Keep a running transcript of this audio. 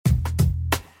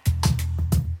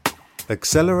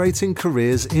Accelerating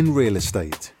Careers in Real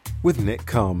Estate with Nick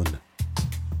Carman.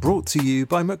 Brought to you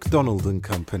by McDonald &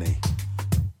 Company.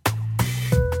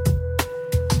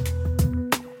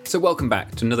 So welcome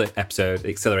back to another episode of the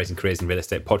Accelerating Careers in Real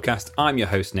Estate podcast. I'm your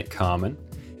host, Nick Carman.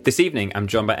 This evening, I'm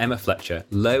joined by Emma Fletcher,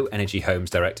 Low Energy Homes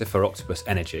Director for Octopus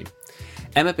Energy.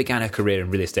 Emma began her career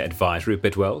in real estate advisory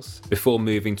with Bidwells before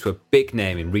moving to a big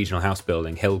name in regional house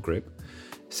building, Hill Group.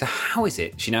 So how is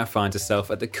it she now finds herself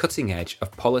at the cutting edge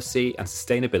of policy and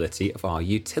sustainability of our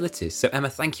utilities? So Emma,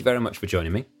 thank you very much for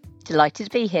joining me. Delighted to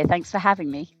be here. Thanks for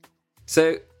having me.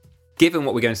 So given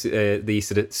what we're going to, the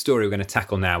sort of story we're going to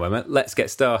tackle now, Emma, let's get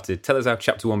started. Tell us how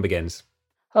chapter 1 begins.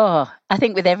 Oh, I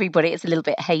think with everybody it's a little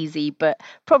bit hazy, but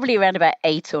probably around about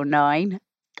 8 or 9.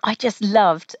 I just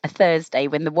loved a Thursday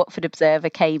when the Watford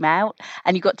Observer came out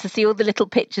and you got to see all the little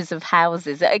pictures of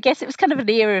houses. I guess it was kind of an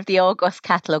era of the Argos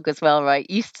catalogue as well, right?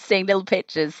 Used to seeing little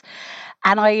pictures.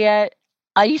 And I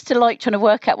used to like trying to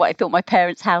work out what I thought my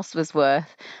parents' house was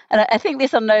worth. And I think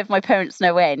this unnerved my parents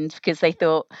no end because they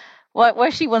thought,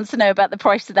 why she wants to know about the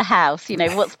price of the house? You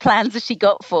know, what plans has she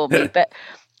got for me? But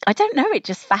I don't know, it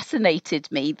just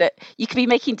fascinated me that you could be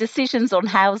making decisions on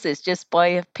houses just by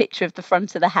a picture of the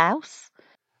front of the house.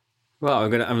 Well,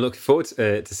 I'm looking forward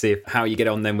to see how you get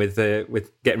on then with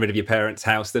getting rid of your parents'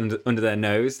 house under their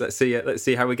nose. Let's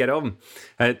see how we get on.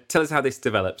 Tell us how this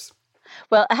develops.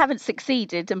 Well, I haven't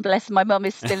succeeded, and bless my mum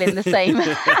is still in the same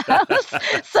house,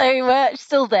 so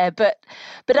still there. But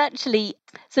actually,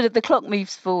 sort of the clock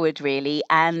moves forward really,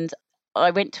 and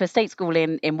I went to a state school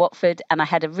in Watford, and I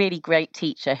had a really great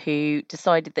teacher who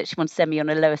decided that she wanted to send me on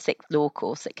a lower sixth law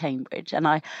course at Cambridge. And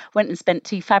I went and spent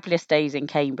 2 fabulous days in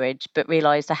Cambridge, but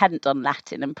realised I hadn't done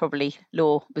Latin and probably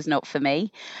law was not for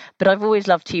me. But I've always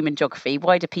loved human geography.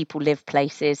 Why do people live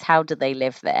places? How do they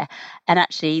live there? And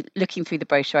actually, looking through the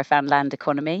brochure, I found land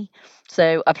economy.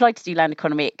 So I applied to do land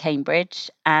economy at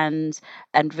Cambridge, and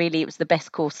really it was the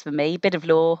best course for me. Bit of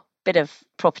law, bit of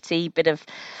property, bit of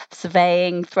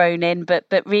surveying thrown in, but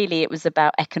really it was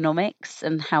about economics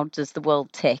and how does the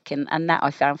world tick, and that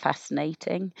I found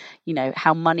fascinating. You know,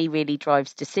 how money really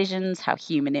drives decisions, how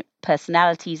human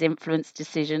personalities influence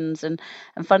decisions, and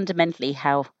fundamentally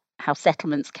how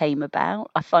settlements came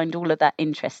about. I find all of that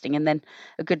interesting, and then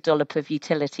a good dollop of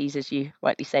utilities, as you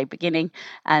rightly say, beginning,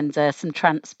 and some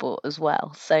transport as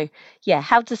well. So yeah,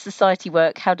 how does society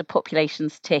work? How do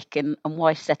populations tick, and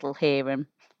why settle here and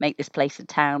make this place a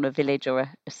town, a village, or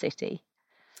a city?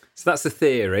 So that's the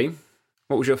theory.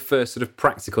 What was your first sort of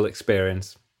practical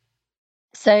experience?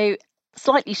 So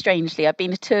slightly strangely, I've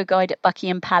been a tour guide at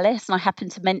Buckingham Palace, and I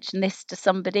happened to mention this to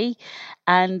somebody,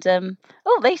 and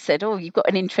they said, you've got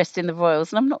an interest in the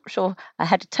royals. And I'm not sure I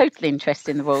had a total interest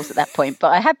in the royals at that point,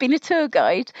 but I had been a tour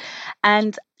guide,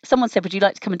 and someone said, would you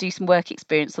like to come and do some work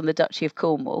experience on the Duchy of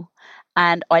Cornwall?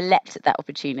 And I leapt at that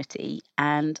opportunity,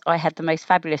 and I had the most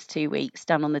fabulous 2 weeks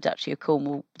down on the Duchy of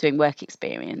Cornwall doing work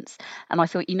experience. And I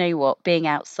thought, you know what, being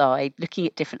outside, looking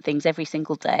at different things every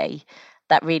single day,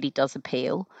 that really does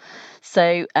appeal.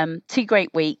 So 2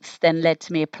 great weeks then led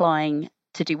to me applying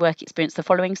to do work experience the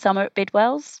following summer at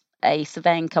Bidwells, a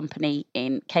surveying company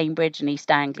in Cambridge and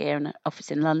East Anglia, and an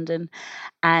office in London.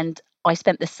 And I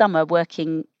spent the summer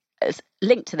working as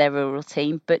linked to their rural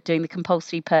team, but doing the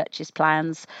compulsory purchase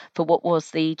plans for what was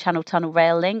the Channel Tunnel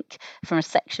rail link from a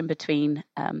section between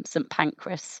St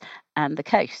Pancras and the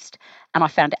coast. And I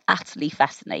found it utterly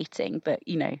fascinating that,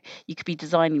 you know, you could be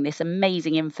designing this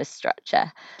amazing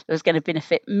infrastructure that was going to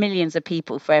benefit millions of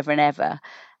people forever and ever.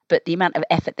 But the amount of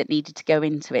effort that needed to go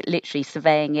into it, literally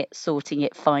surveying it, sorting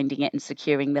it, finding it, and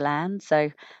securing the land.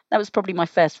 So that was probably my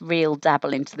first real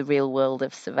dabble into the real world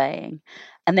of surveying.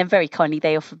 And then very kindly,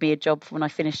 they offered me a job when I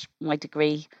finished my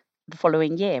degree the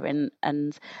following year.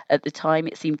 And at the time,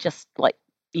 it seemed just like,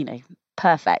 you know,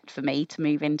 perfect for me to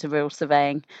move into rural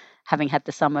surveying, having had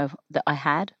the summer that I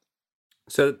had.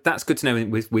 So that's good to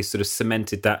know. We sort of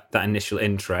cemented that initial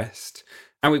interest.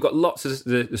 And we've got lots of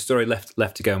the story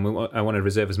left to go, and I want to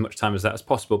reserve as much time as that as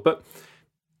possible. But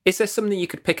is there something you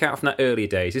could pick out from that earlier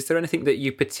days? Is there anything that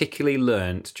you particularly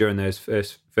learnt during those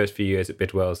first few years at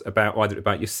Bidwells about either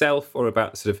about yourself or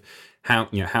about sort of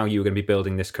how you were going to be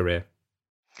building this career?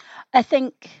 I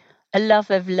think a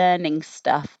love of learning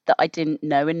stuff that I didn't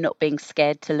know and not being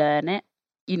scared to learn it.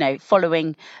 You know,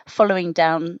 following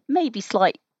down maybe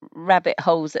slight rabbit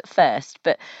holes at first,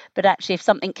 but actually if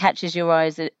something catches your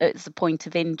eyes as a point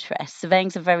of interest,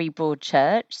 surveying's a very broad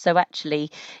church. So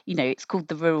actually, it's called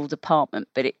the rural department,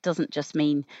 but it doesn't just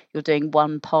mean you're doing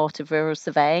one part of rural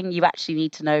surveying. You actually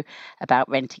need to know about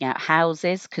renting out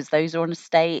houses, because those are on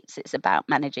estates. It's about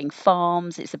managing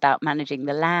farms, it's about managing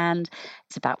the land,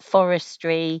 it's about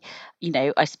forestry.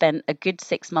 I spent a good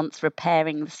 6 months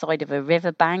repairing the side of a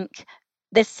riverbank.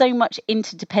 There's so much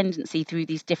interdependency through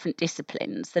these different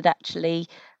disciplines that actually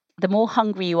the more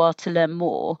hungry you are to learn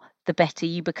more, the better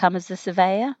you become as a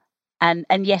surveyor. And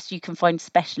yes, you can find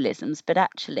specialisms, but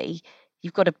actually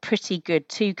you've got a pretty good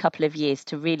couple of years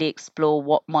to really explore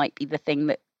what might be the thing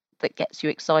that gets you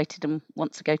excited and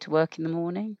wants to go to work in the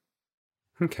morning.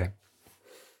 Okay.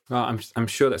 Well, I'm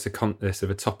sure that's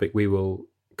a topic we will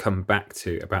come back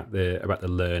to about the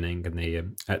learning and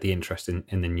the interest in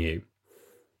the new.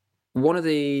 One of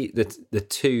the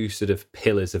two sort of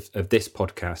pillars of this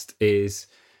podcast is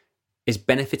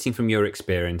benefiting from your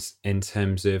experience in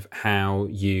terms of how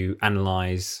you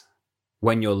analyse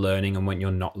when you're learning and when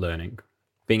you're not learning,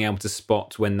 being able to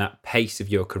spot when that pace of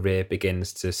your career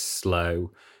begins to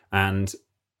slow and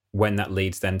when that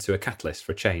leads then to a catalyst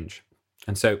for change.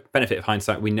 And so, benefit of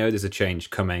hindsight, we know there's a change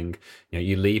coming.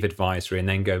 You leave advisory and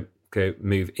then go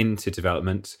move into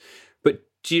development. But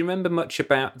do you remember much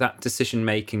about that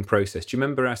decision-making process? Do you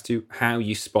remember as to how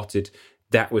you spotted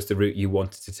that was the route you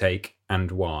wanted to take and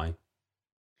why?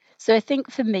 So I think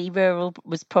for me, rural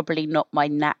was probably not my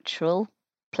natural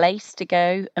place to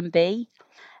go and be.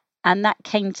 And that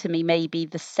came to me maybe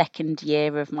the second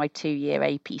year of my 2-year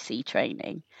APC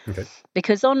training. Okay.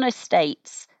 Because on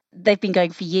estates, they've been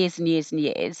going for years and years and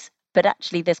years, but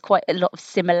actually there's quite a lot of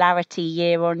similarity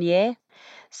year on year.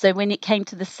 So when it came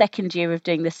to the second year of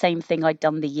doing the same thing I'd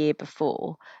done the year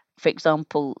before, for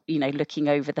example, looking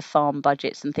over the farm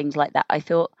budgets and things like that, I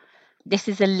thought, this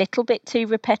is a little bit too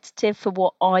repetitive for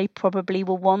what I probably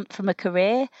will want from a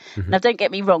career. Mm-hmm. Now, don't get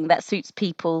me wrong, that suits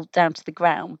people down to the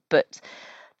ground, but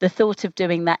the thought of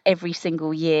doing that every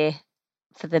single year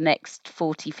for the next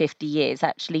 40, 50 years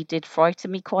actually did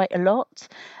frighten me quite a lot.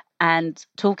 And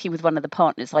talking with one of the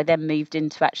partners, I then moved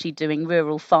into actually doing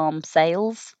rural farm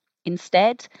sales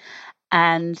instead.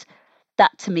 And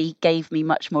that to me gave me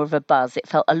much more of a buzz. It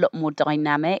felt a lot more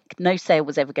dynamic. No sale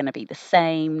was ever going to be the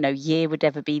same. No year would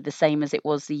ever be the same as it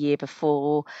was the year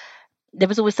before. There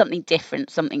was always something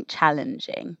different, something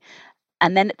challenging.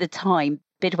 And then at the time,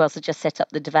 Bidwell's had just set up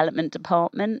the development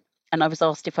department, and I was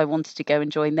asked if I wanted to go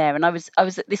and join there. And I was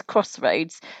at this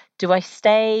crossroads. Do I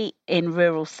stay in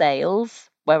rural sales,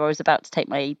 where I was about to take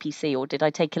my APC, or did I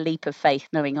take a leap of faith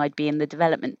knowing I'd be in the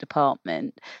development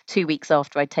department 2 weeks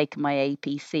after I'd taken my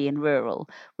APC in rural,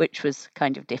 which was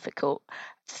kind of difficult,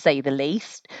 to say the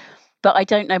least. But I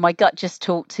don't know, my gut just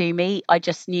talked to me. I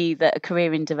just knew that a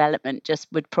career in development just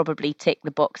would probably tick the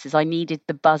boxes. I needed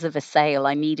the buzz of a sale.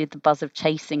 I needed the buzz of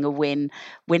chasing a win,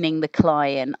 winning the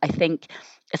client. I think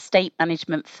estate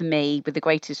management for me, with the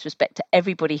greatest respect to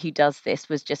everybody who does this,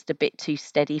 was just a bit too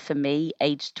steady for me,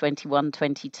 aged 21,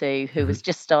 22, who was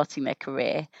just starting their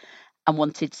career and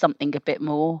wanted something a bit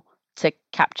more to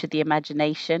capture the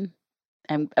imagination.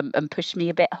 And push me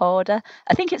a bit harder.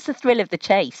 I think it's the thrill of the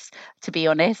chase, to be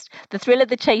honest. The thrill of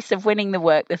the chase of winning the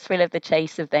work, the thrill of the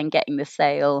chase of then getting the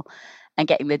sale and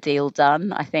getting the deal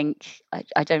done. I think,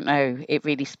 I don't know, it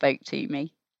really spoke to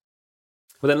me.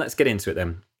 Well, then let's get into it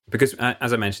then. Because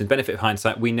as I mentioned, benefit of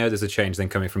hindsight, we know there's a change then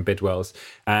coming from Bidwell's,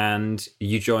 and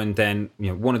you joined then,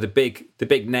 one of the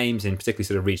big names in particularly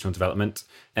sort of regional development,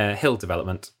 Hill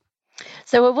Development.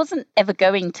 So I wasn't ever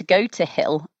going to go to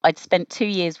Hill. I'd spent 2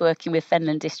 years working with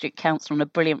Fenland District Council on a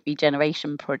brilliant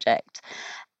regeneration project.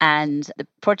 And the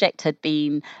project had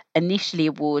been initially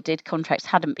awarded, contracts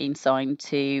hadn't been signed,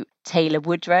 to Taylor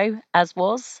Woodrow, as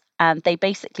was. And they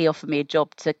basically offered me a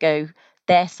job to go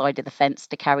their side of the fence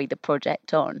to carry the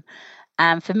project on.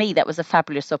 And for me, that was a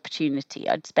fabulous opportunity.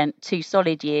 I'd spent 2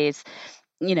 solid years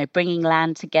bringing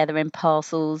land together in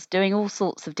parcels, doing all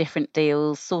sorts of different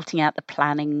deals, sorting out the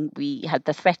planning. We had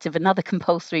the threat of another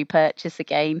compulsory purchase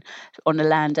again on a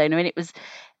landowner, and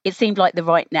it seemed like the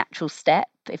right natural step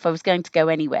if I was going to go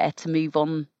anywhere to move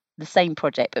on the same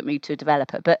project but move to a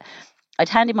developer. But I'd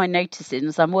handed my notice in,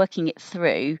 as I'm working it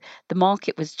through. The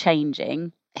market was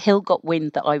changing. Hill got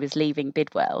wind that I was leaving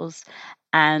Bidwell's,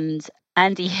 and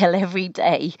Andy Hill every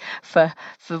day for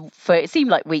it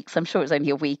seemed like weeks, I'm sure it was only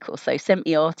a week or so, sent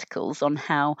me articles on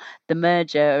how the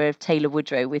merger of Taylor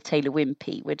Woodrow with Taylor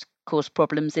Wimpey would cause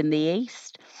problems in the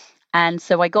East. And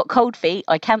so I got cold feet.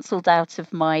 I cancelled out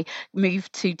of my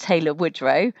move to Taylor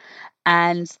Woodrow,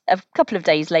 And a couple of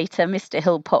days later, Mr.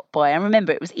 Hill popped by. I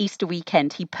remember it was Easter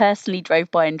weekend. He personally drove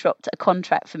by and dropped a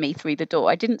contract for me through the door.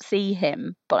 I didn't see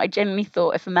him, but I genuinely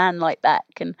thought if a man like that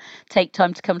can take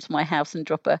time to come to my house and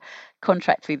drop a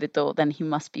contract through the door, then he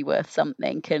must be worth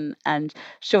something. And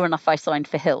sure enough, I signed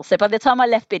for Hill. So by the time I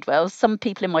left Bidwell, some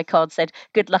people in my card said,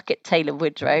 "Good luck at Taylor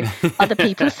Woodrow." Other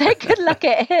people said, "Good luck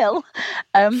at Hill."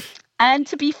 And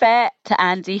to be fair to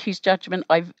Andy, whose judgment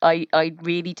I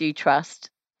really do trust,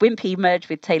 Wimpy merged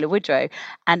with Taylor Woodrow,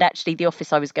 and actually the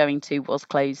office I was going to was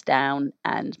closed down,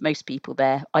 and most people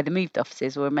there either moved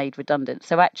offices or were made redundant.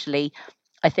 So actually,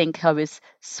 I think I was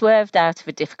swerved out of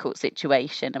a difficult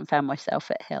situation and found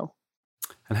myself at Hill.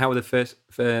 And how were the first,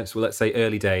 well, let's say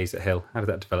early days at Hill? How did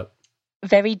that develop?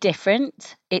 Very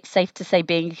different. It's safe to say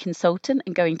being a consultant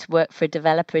and going to work for a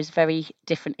developer is a very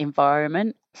different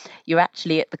environment. You're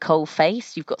actually at the coal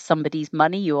face. You've got somebody's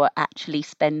money you're actually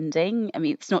spending. I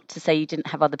mean, it's not to say you didn't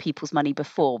have other people's money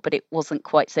before, but it wasn't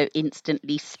quite so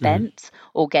instantly spent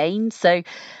or gained. So,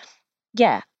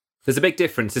 yeah. There's a big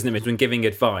difference, isn't it, between giving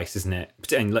advice, isn't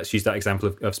it? And let's use that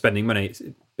example of spending money. It's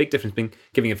a big difference between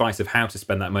giving advice of how to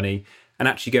spend that money and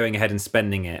actually going ahead and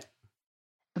spending it.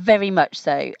 Very much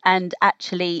so. And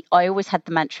actually, I always had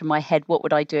the mantra in my head, what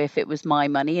would I do if it was my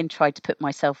money, and tried to put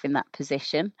myself in that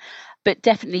position. But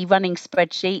definitely running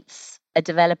spreadsheets, a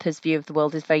developer's view of the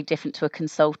world is very different to a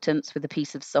consultant's with a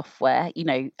piece of software.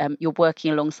 You're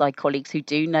working alongside colleagues who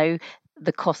do know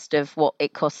the cost of what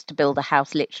it costs to build a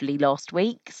house literally last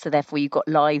week. So therefore you've got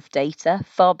live data,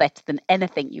 far better than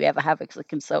anything you ever have as a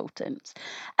consultant.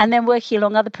 And then working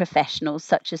along other professionals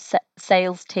such as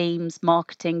sales teams,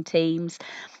 marketing teams.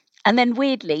 And then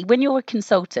weirdly, when you're a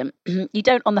consultant, you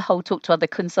don't on the whole talk to other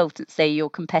consultants, say your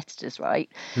competitors,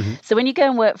 right? So when you go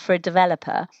and work for a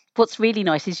developer, what's really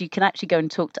nice is you can actually go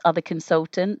and talk to other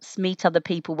consultants, meet other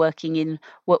people working in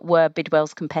what were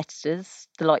Bidwell's competitors,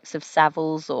 the likes of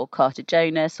Savills or Carter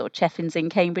Jonas or Cheffins in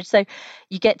Cambridge. So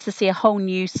you get to see a whole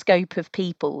new scope of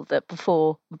people that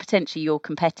before were potentially your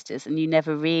competitors and you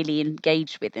never really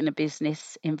engaged with in a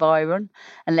business environment,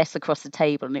 unless across the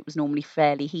table, and it was normally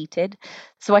fairly heated.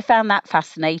 So I found that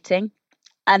fascinating.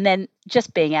 And then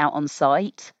just being out on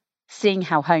site, seeing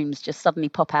how homes just suddenly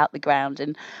pop out the ground.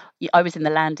 And I was in the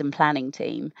land and planning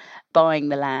team, buying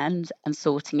the land and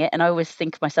sorting it. And I always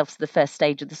think of myself as the first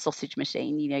stage of the sausage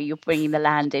machine. You're bringing the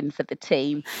land in for the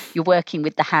team. You're working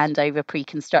with the handover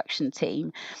pre-construction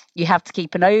team. You have to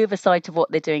keep an oversight of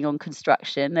what they're doing on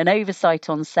construction, an oversight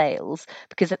on sales,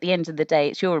 because at the end of the day,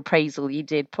 it's your appraisal you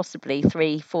did possibly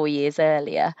 3-4 years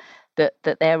earlier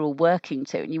that they're all working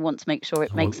to, and you want to make sure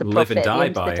it makes a profit live and die at the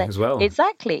end by of the day. as well.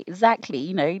 Exactly.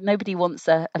 Nobody wants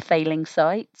a failing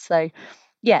site. So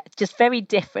yeah, it's just very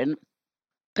different.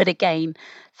 But again,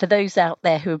 for those out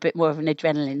there who are a bit more of an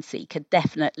adrenaline seeker,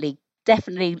 definitely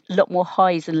a lot more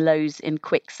highs and lows in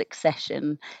quick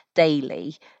succession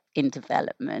daily in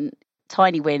development.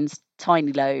 Tiny wins,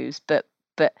 tiny lows, but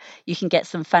you can get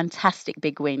some fantastic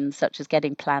big wins, such as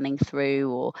getting planning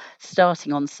through or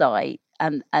starting on site.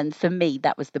 And for me,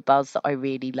 that was the buzz that I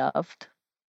really loved.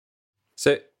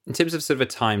 So in terms of sort of a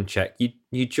time check,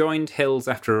 you joined Hills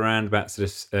after around about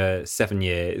sort of 7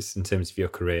 years in terms of your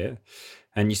career,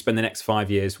 and you spend the next 5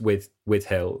 years with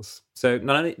Hills. So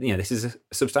not only this is a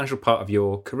substantial part of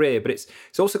your career, but it's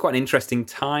also quite an interesting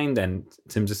time then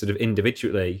in terms of sort of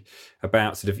individually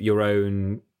about sort of your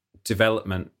own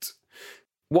development.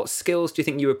 What skills do you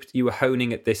think you were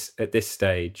honing at this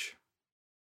stage?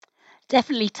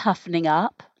 Definitely toughening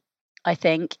up, I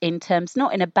think, in terms,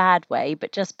 not in a bad way,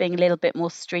 but just being a little bit more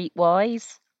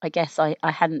streetwise. I guess I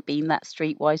hadn't been that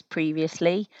streetwise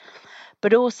previously,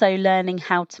 but also learning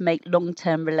how to make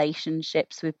long-term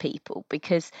relationships with people,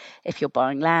 because if you're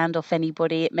buying land off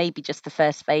anybody, it may be just the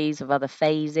first phase of other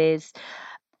phases.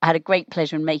 I had a great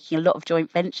pleasure in making a lot of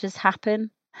joint ventures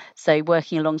happen. So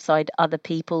working alongside other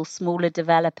people, smaller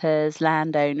developers,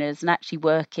 landowners, and actually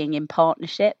working in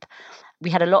partnership. We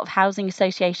had a lot of housing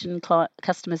association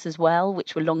customers as well,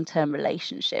 which were long-term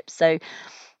relationships. So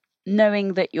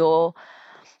knowing that your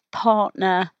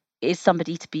partner is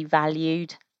somebody to be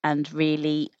valued and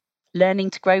really learning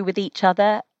to grow with each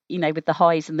other, with the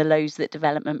highs and the lows that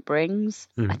development brings.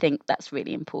 I think that's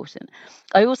really important.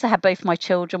 I also had both my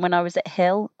children when I was at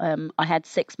Hill. I had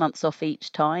 6 months off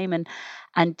each time,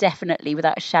 and definitely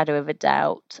without a shadow of a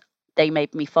doubt, they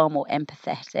made me far more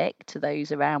empathetic to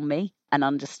those around me and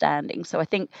understanding. So I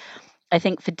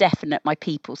think for definite, my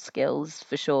people skills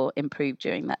for sure improved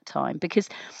during that time, because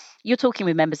you're talking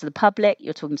with members of the public,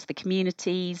 you're talking to the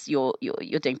communities, you're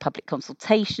doing public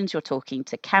consultations, you're talking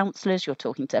to councillors, you're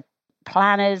talking to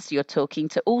planners, you're talking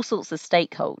to all sorts of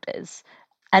stakeholders.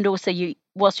 And also,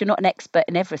 whilst you're not an expert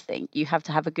in everything, you have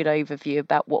to have a good overview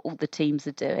about what all the teams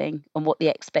are doing and what the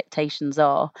expectations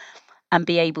are, and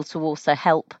be able to also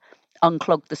help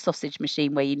unclog the sausage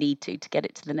machine where you need to get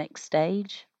it to the next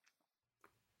stage.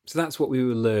 So that's what we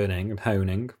were learning and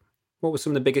honing. What were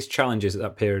some of the biggest challenges at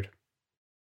that period?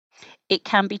 It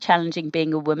can be challenging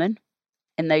being a woman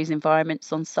in those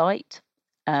environments on site.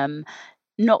 Um,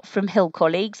 Not from Hill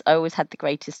colleagues. I always had the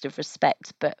greatest of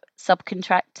respect, but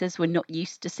subcontractors were not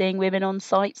used to seeing women on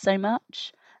site so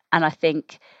much. And I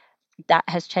think that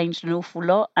has changed an awful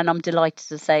lot. And I'm delighted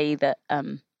to say that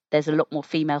there's a lot more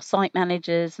female site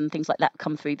managers and things like that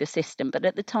come through the system. But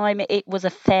at the time, it was a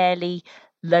fairly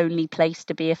lonely place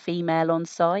to be a female on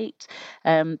site.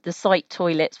 The site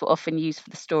toilets were often used for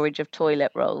the storage of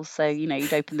toilet rolls. So,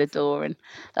 you'd open the door and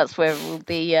that's where all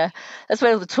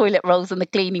the toilet rolls and the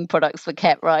cleaning products were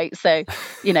kept, right? So,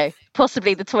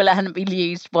 possibly the toilet hadn't been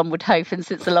used, one would hope, and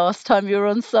since the last time you were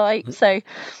on site. So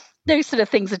those sort of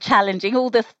things are challenging.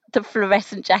 All the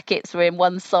fluorescent jackets were in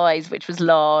one size, which was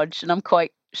large, and I'm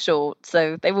quite short,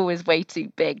 so they were always way too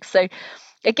big. So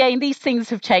again, these things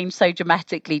have changed so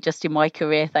dramatically just in my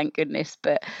career, thank goodness.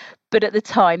 But at the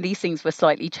time, these things were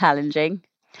slightly challenging.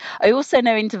 I also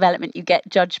know in development you get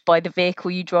judged by the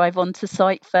vehicle you drive onto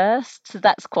site first. So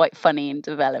that's quite funny in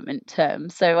development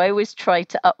terms. So I always try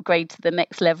to upgrade to the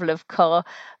next level of car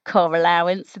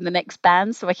allowance in the next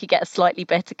band so I could get a slightly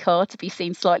better car to be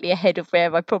seen slightly ahead of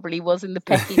where I probably was in the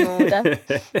pecking order.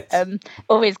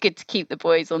 Always good to keep the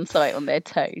boys on site on their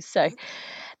toes. So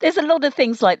there's a lot of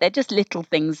things like that, just little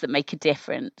things that make a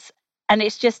difference. And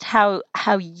it's just how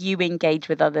you engage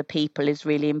with other people is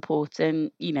really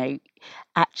important.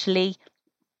 Actually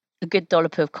a good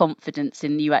dollop of confidence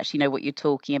in you actually know what you're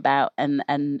talking about, and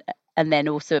then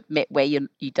also admit where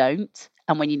you don't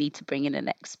and when you need to bring in an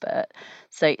expert.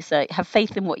 So have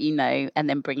faith in what you know and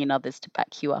then bring in others to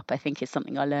back you up, I think, is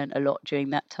something I learned a lot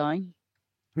during that time.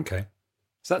 Okay.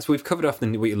 So we've covered off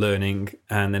what you're learning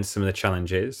and then some of the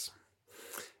challenges.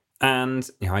 And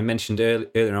I mentioned earlier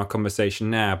in our conversation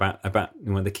now about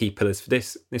one of the key pillars for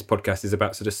this podcast is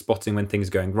about sort of spotting when things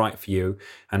are going right for you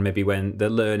and maybe when the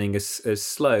learning has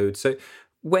slowed. So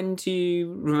when do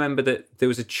you remember that there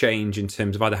was a change in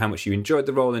terms of either how much you enjoyed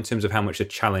the role, in terms of how much a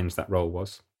challenge that role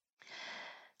was?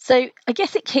 So I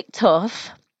guess it kicked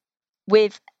off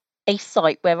with a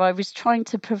site where I was trying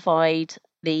to provide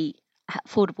the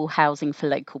affordable housing for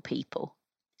local people.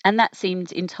 And that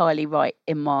seemed entirely right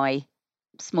in my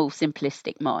small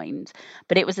simplistic mind,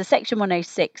 but it was a section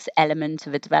 106 element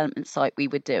of a development site we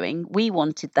were doing. We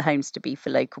wanted the homes to be for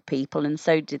local people, and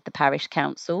so did the parish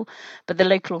council, but the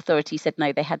local authority said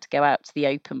no, they had to go out to the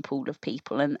open pool of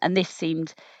people, and this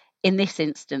seemed in this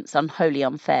instance wholly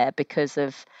unfair because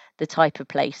of the type of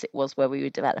place it was where we were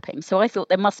developing. So I thought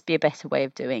there must be a better way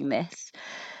of doing this.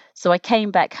 So I came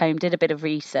back home, did a bit of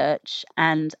research,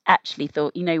 and actually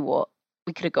thought, you know what,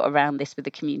 we could have got around this with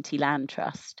the community land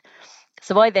trust.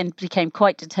 So I then became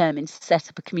quite determined to set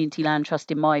up a community land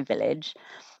trust in my village,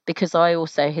 because I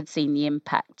also had seen the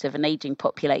impact of an ageing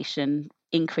population,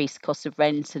 increased cost of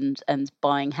rent and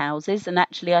buying houses. And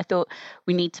actually I thought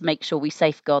we need to make sure we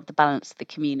safeguard the balance of the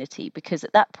community, because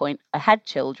at that point I had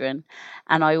children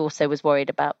and I also was worried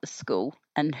about the school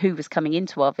and who was coming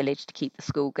into our village to keep the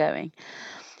school going.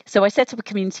 So I set up a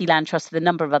community land trust with a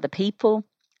number of other people,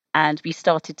 and we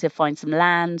started to find some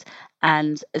land.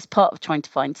 And as part of trying to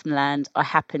find some land, I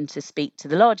happened to speak to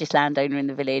the largest landowner in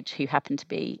the village, who happened to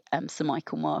be Sir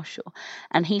Michael Marshall.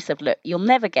 And he said, look, you'll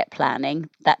never get planning.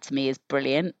 That to me is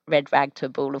brilliant. Red rag to a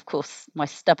bull. Of course, my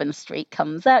stubborn streak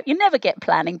comes out. You never get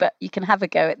planning, but you can have a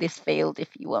go at this field if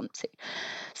you want to.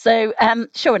 So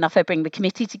sure enough, I bring the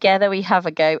committee together. We have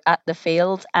a go at the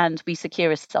field and we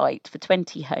secure a site for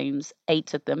 20 homes,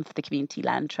 8 of them for the Community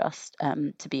Land Trust,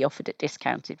 to be offered at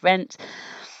discounted rent.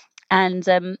 And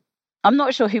I'm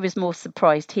not sure who was more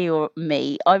surprised, he or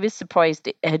me. I was surprised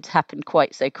it had happened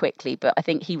quite so quickly, but I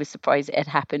think he was surprised it had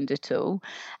happened at all.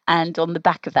 And on the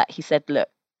back of that, he said, look,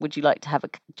 would you like to have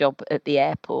a job at the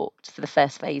airport for the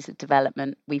first phase of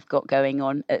development we've got going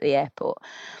on at the airport?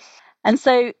 And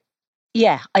so,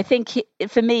 yeah, I think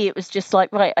for me, it was just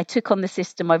like, right, I took on the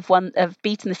system. I've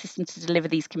beaten the system to deliver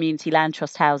these community land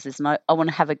trust houses, and I want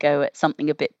to have a go at something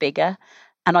a bit bigger.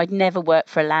 And I'd never worked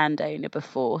for a landowner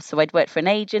before. So I'd worked for an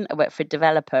agent, I worked for a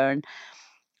developer, and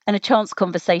a chance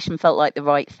conversation felt like the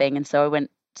right thing. And so I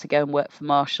went to go and work for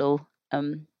Marshall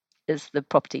as the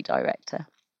property director.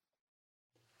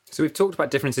 So we've talked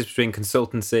about differences between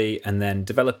consultancy and then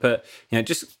developer.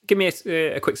 Just give me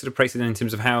a quick sort of breakdown in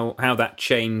terms of how that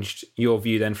changed your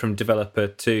view then from developer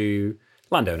to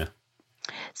landowner.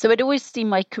 So I'd always seen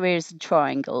my career as a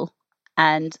triangle,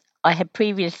 and I had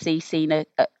previously seen a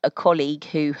colleague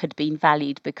who had been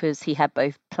valued because he had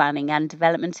both planning and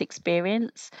development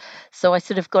experience. So I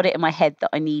sort of got it in my head that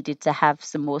I needed to have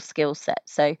some more skill set.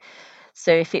 So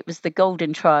if it was the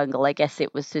golden triangle, I guess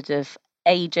it was sort of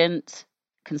agent,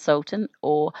 consultant,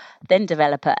 or then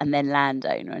developer and then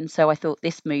landowner. And so I thought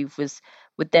this move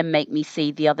would then make me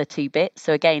see the other two bits.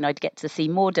 So again, I'd get to see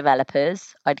more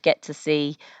developers, I'd get to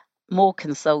see more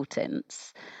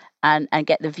consultants, and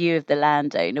get the view of the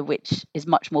landowner, which is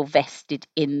much more vested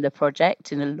in the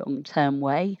project in a long-term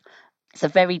way. It's a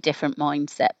very different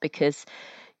mindset because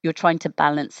you're trying to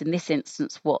balance, in this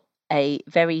instance, what a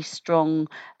very strong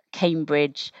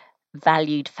Cambridge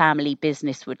valued family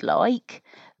business would like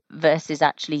versus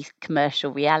actually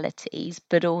commercial realities,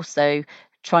 but also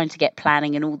trying to get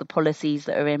planning and all the policies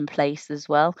that are in place as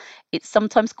well. It's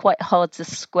sometimes quite hard to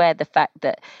square the fact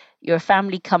that you're a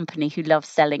family company who loves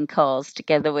selling cars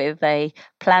together with a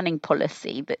planning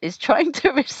policy that is trying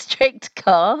to restrict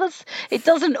cars. It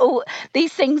doesn't all,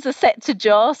 these things are set to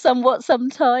jar somewhat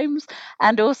sometimes.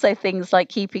 And also things like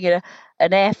keeping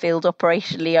an airfield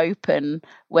operationally open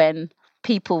when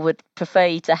people would prefer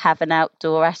you to have an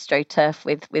outdoor astroturf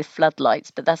with floodlights,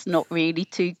 but that's not really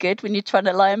too good when you're trying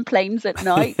to lie on planes at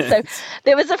night. So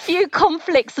there was a few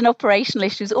conflicts and operational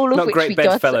issues, all of Not which great we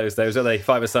got. bedfellows, those, are they?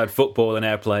 Five-a-side football and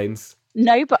airplanes.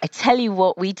 No, but I tell you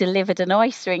what, we delivered an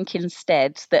ice rink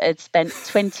instead that had spent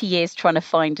 20 years trying to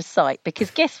find a site. Because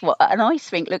guess what? An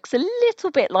ice rink looks a little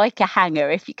bit like a hangar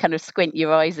if you kind of squint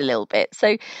your eyes a little bit.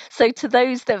 So to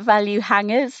those that value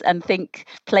hangars and think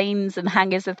planes and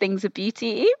hangars are things of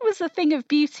beauty, it was a thing of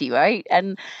beauty, right?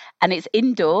 And it's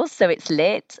indoors, so it's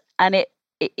lit, and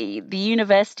the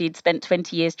university had spent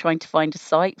 20 years trying to find a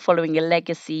site following a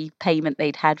legacy payment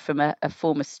they'd had from a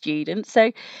former student.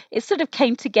 So it sort of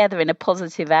came together in a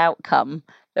positive outcome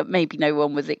that maybe no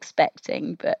one was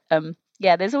expecting. But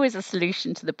yeah, there's always a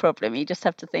solution to the problem. You just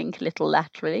have to think a little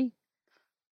laterally.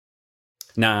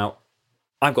 Now,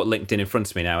 I've got LinkedIn in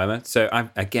front of me now, Emma. So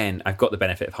I've got the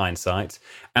benefit of hindsight,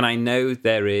 and I know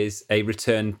there is a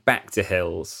return back to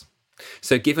Hills.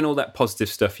 So given all that positive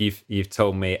stuff you've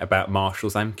told me about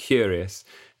Marshalls, I'm curious,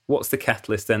 what's the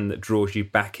catalyst then that draws you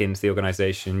back into the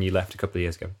organisation you left a couple of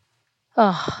years ago?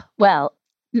 Oh, well,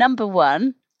 number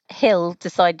one, Hill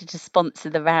decided to sponsor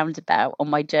the roundabout on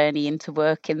my journey into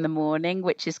work in the morning,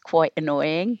 which is quite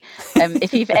annoying.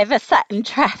 If you've ever sat in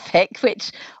traffic,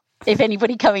 which if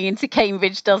anybody coming into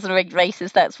Cambridge does on regular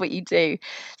basis, that's what you do.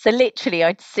 So literally,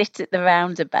 I'd sit at the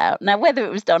roundabout. Now, whether it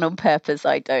was done on purpose,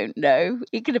 I don't know.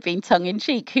 It could have been tongue in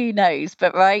cheek, who knows?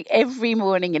 But right, every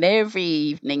morning and every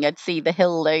evening, I'd see the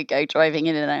Hill logo driving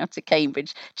in and out of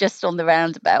Cambridge, just on the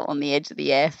roundabout on the edge of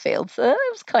the airfield. So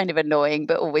it was kind of annoying,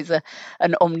 but always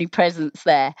an omnipresence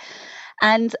there.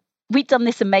 And we'd done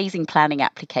this amazing planning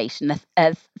application,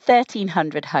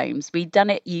 1,300 homes. We'd done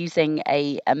it using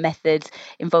a method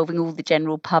involving all the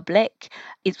general public.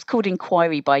 It's called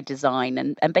Inquiry by Design.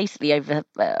 And basically over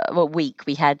a week,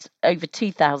 we had over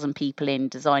 2,000 people in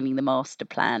designing the master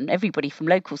plan. Everybody from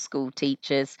local school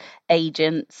teachers,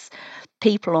 agents,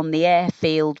 people on the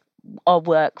airfield, our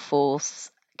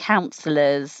workforce,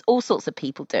 counsellors, all sorts of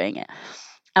people doing it.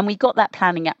 And we got that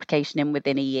planning application in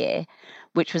within a year,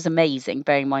 which was amazing,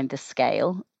 bearing in mind the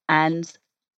scale. And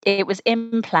it was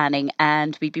in planning,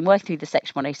 and we'd been working through the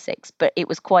Section 106, but it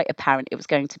was quite apparent it was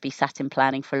going to be sat in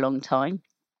planning for a long time.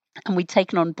 And we'd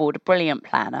taken on board a brilliant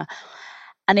planner.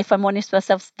 And if I'm honest with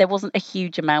myself, there wasn't a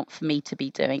huge amount for me to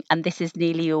be doing. And this is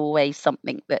nearly always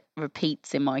something that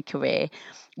repeats in my career.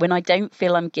 When I don't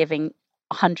feel I'm giving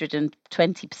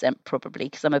 120% probably,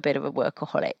 because I'm a bit of a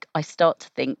workaholic, I start to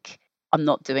think I'm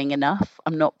not doing enough,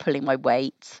 I'm not pulling my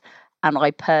weight, and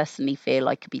I personally feel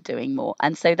I could be doing more.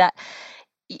 And so that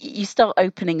you start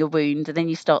opening a wound and then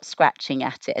you start scratching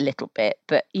at it a little bit,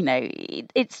 but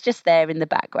it's just there in the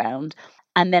background.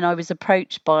 And then I was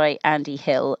approached by Andy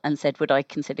Hill and said, would I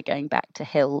consider going back to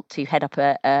Hill to head up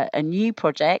a new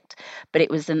project? But it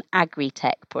was an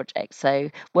agri-tech project, so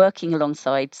working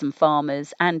alongside some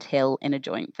farmers and Hill in a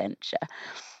joint venture.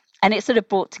 And it sort of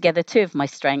brought together two of my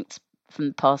strengths from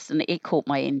the past, and it caught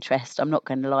my interest. I'm not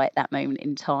going to lie, at that moment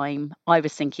in time, I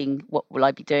was thinking, what will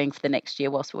I be doing for the next year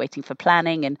whilst we're waiting for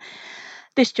planning? And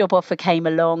this job offer came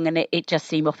along, and it just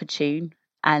seemed opportune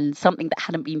and something that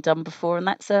hadn't been done before. And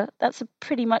that's a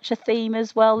pretty much a theme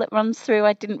as well that runs through.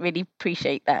 I didn't really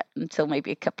appreciate that until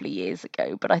maybe a couple of years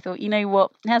ago, but I thought, you know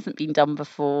what, it hasn't been done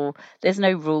before. There's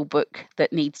no rule book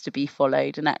that needs to be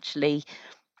followed, and actually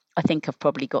I think I've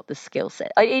probably got the skill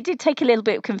set. It did take a little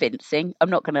bit of convincing, I'm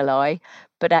not going to lie,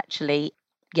 but actually,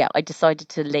 yeah, I decided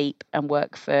to leap and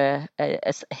work for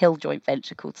a Hill joint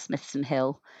venture called Smithson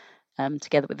Hill,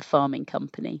 together with a farming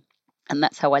company. And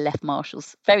that's how I left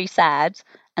Marshalls. Very sad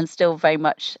and still very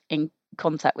much in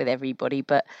contact with everybody.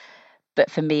 But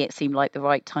for me, it seemed like the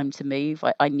right time to move.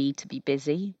 I need to be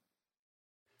busy.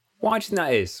 Why do you think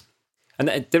that is?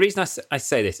 And the reason I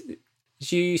say this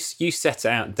is you set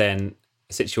out then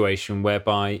a situation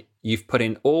whereby you've put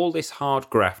in all this hard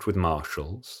graft with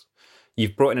Marshalls.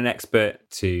 You've brought in an expert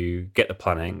to get the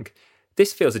planning.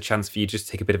 This feels a chance for you to just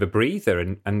take a bit of a breather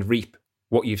and reap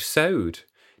what you've sowed.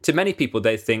 To many people,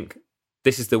 they think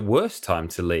this is the worst time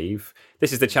to leave.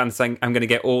 This is the chance I'm going to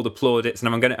get all the plaudits,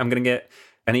 and I'm going to get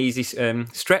an easy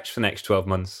stretch for the next 12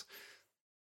 months.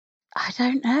 I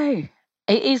don't know.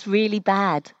 It is really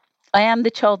bad. I am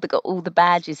the child that got all the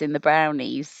badges in the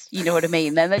brownies. You know what I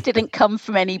mean? Then that didn't come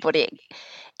from anybody.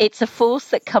 It's a force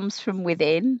that comes from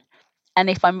within. And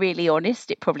if I'm really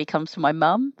honest, it probably comes from my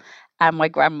mum and my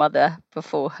grandmother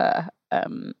before her.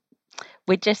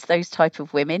 We're just those type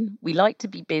of women. We like to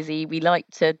be busy. We like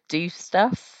to do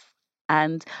stuff.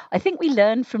 And I think we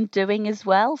learn from doing as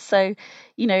well. So,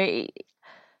 you know,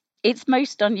 it's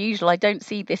most unusual. I don't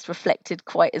see this reflected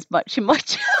quite as much in my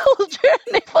children,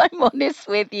 if I'm honest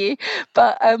with you.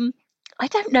 But I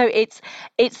don't know.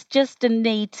 It's just a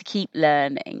need to keep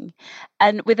learning,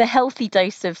 and with a healthy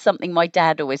dose of something my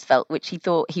dad always felt, which he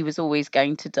thought he was always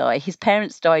going to die. His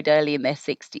parents died early in their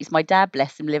 60s. My dad,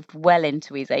 bless him, lived well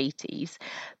into his 80s,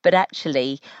 but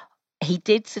actually he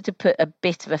did sort of put a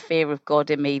bit of a fear of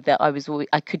God in me that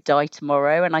I could die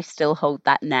tomorrow, and I still hold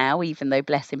that now, even though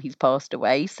bless him, he's passed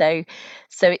away. So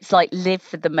it's like live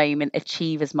for the moment,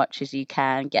 achieve as much as you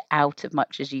can, get out as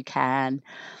much as you can.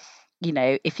 You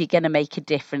know, if you're going to make a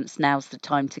difference, now's the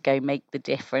time to go make the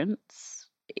difference.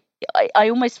 I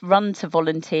almost run to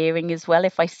volunteering as well.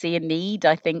 If I see a need,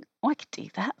 I think, oh, I could do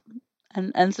that,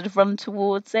 and sort of run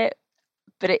towards it.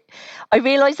 But I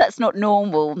realise that's not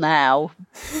normal now.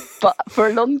 But for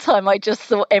a long time, I just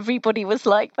thought everybody was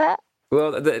like that.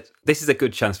 Well, this is a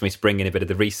good chance for me to bring in a bit of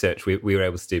the research we were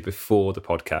able to do before the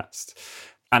podcast.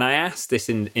 And I asked this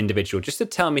individual just to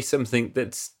tell me something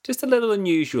that's just a little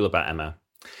unusual about Emma.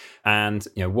 And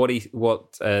you know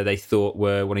what they thought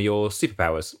were one of your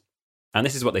superpowers. And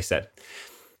this is what they said.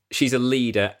 She's a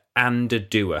leader and a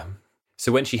doer.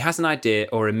 So when she has an idea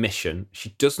or a mission,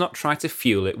 she does not try to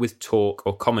fuel it with talk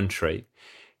or commentary.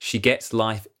 She gets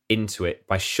life into it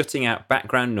by shutting out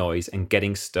background noise and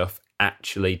getting stuff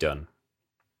actually done.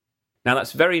 Now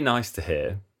that's very nice to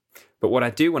hear, but what I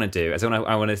do want to do is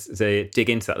I want to dig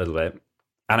into that a little bit,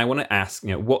 and I want to ask,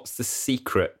 what's the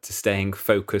secret to staying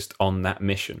focused on that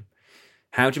mission?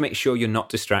 How do you make sure you're not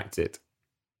distracted?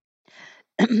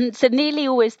 So nearly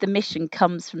always the mission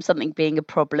comes from something being a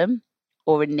problem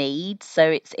or a need.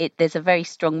 So there's a very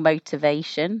strong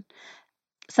motivation.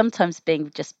 Sometimes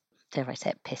being just, dare I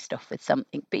say it, pissed off with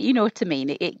something, but you know what I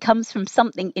mean. It comes from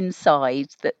something inside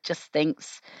that just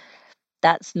thinks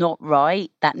that's not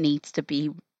right. That needs to be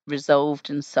resolved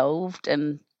and solved.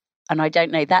 And I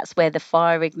don't know. That's where the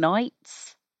fire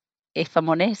ignites, if I'm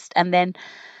honest. And then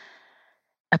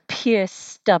a pure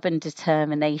stubborn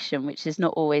determination, which is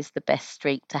not always the best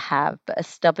streak to have, but a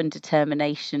stubborn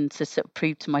determination to sort of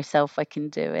prove to myself I can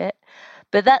do it.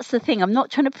 But that's the thing, I'm not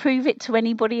trying to prove it to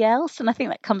anybody else. And I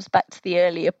think that comes back to the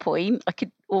earlier point. I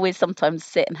could always sometimes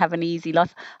sit and have an easy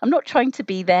life. I'm not trying to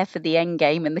be there for the end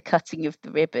game and the cutting of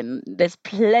the ribbon. There's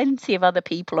plenty of other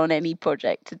people on any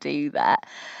project to do that.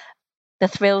 The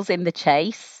thrills in the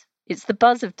chase. It's the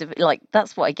buzz of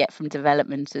that's what I get from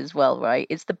development as well, right?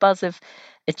 It's the buzz of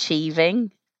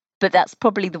achieving, but that's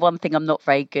probably the one thing I'm not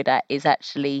very good at, is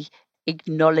actually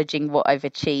acknowledging what I've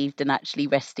achieved and actually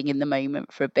resting in the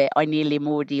moment for a bit. I nearly am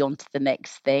already on to the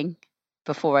next thing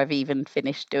before I've even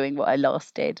finished doing what I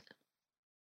last did.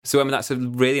 So, I mean, that's a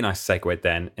really nice segue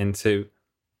then into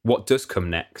what does come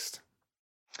next.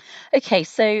 Okay,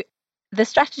 so the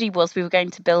strategy was we were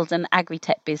going to build an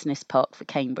agri-tech business park for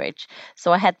Cambridge.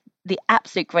 So I had the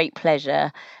absolute great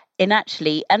pleasure in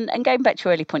actually, and going back to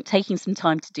your early point, taking some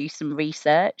time to do some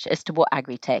research as to what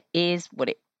agri-tech is, what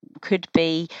it could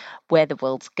be, where the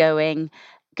world's going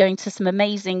to some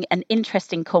amazing and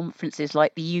interesting conferences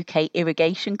like the UK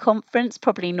Irrigation Conference,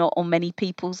 probably not on many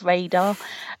people's radar,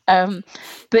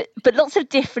 but lots of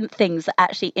different things that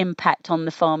actually impact on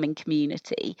the farming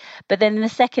community. But then in the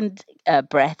second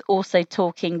breath, also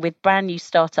talking with brand new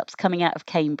startups coming out of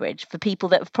Cambridge for people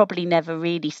that have probably never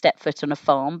really stepped foot on a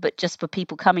farm, but just for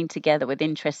people coming together with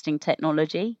interesting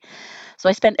technology. So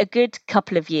I spent a good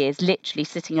couple of years literally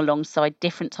sitting alongside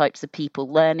different types of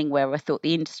people, learning where I thought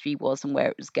the industry was and where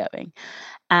it was going.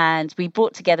 And we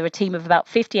brought together a team of about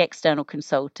 50 external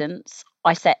consultants.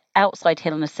 I sat outside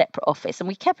Hill in a separate office, and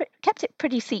we kept it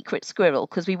pretty secret squirrel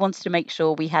because we wanted to make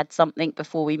sure we had something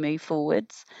before we move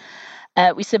forwards.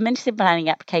 We submitted a planning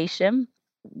application.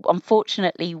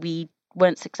 Unfortunately, we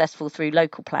weren't successful through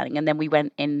local planning, and then we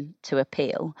went in to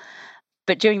appeal.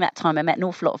 But during that time, I met an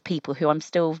awful lot of people who I'm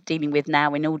still dealing with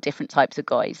now in all different types of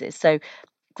guises. So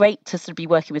great to sort of be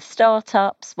working with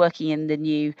startups, working in the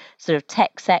new sort of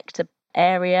tech sector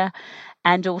area,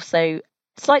 and also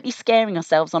slightly scaring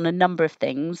ourselves on a number of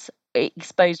things. It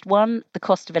exposed one, the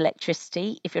cost of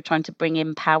electricity if you're trying to bring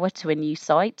in power to a new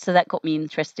site. So that got me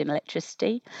interested in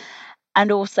electricity. And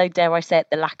also, dare I say it,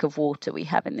 the lack of water we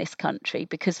have in this country,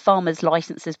 because farmers'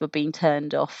 licenses were being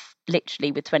turned off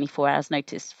literally with 24 hours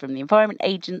notice from the Environment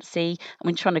Agency. And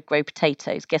when trying to grow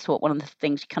potatoes, guess what? One of the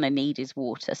things you kind of need is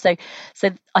water. So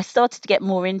I started to get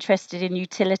more interested in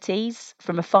utilities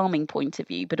from a farming point of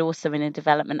view, but also in a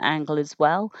development angle as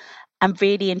well. I'm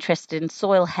really interested in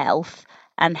soil health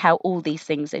and how all these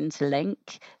things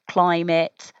interlink: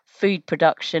 climate, food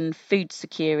production, food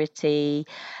security,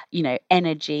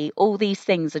 energy. All these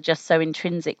things are just so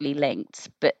intrinsically linked,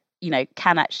 but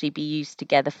can actually be used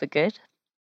together for good.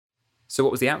 So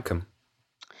what was the outcome?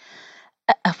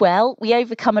 Well, we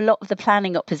overcome a lot of the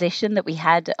planning opposition that we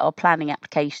had at our planning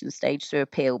application stage through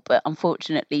appeal, but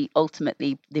unfortunately,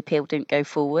 ultimately, the appeal didn't go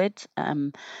forward.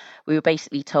 We were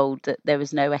basically told that there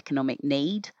was no economic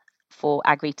need for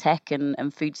agri-tech,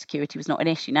 and food security was not an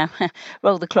issue. Now,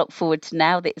 roll the clock forward to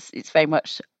now, it's very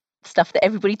much stuff that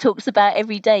everybody talks about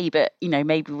every day, but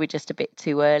maybe we're just a bit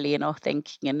too early in our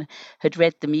thinking and had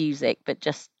read the music, but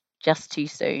just too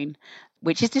soon,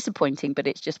 which is disappointing, but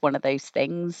it's just one of those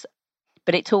things.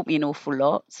 But it taught me an awful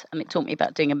lot, and it taught me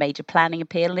about doing a major planning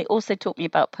appeal, and it also taught me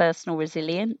about personal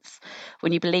resilience.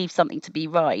 When you believe something to be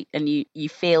right and you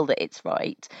feel that it's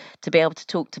right, to be able to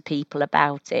talk to people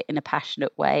about it in a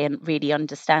passionate way and really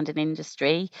understand an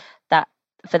industry, that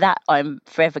for that I'm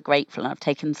forever grateful. And I've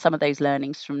taken some of those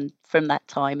learnings from that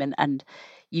time and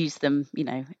used them,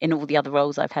 in all the other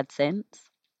roles I've had since.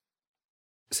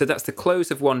 So that's the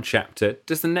close of one chapter.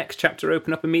 Does the next chapter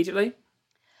open up immediately?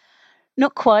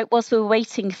 Not quite. Whilst we were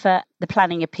waiting for the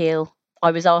planning appeal,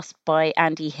 I was asked by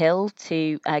Andy Hill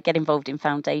to get involved in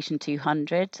Foundation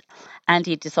 200.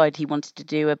 Andy had decided he wanted to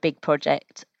do a big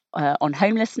project on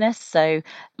homelessness. So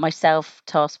myself,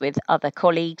 tasked with other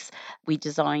colleagues, we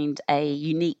designed a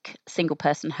unique single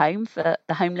person home for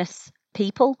the homeless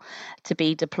people to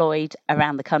be deployed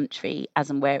around the country as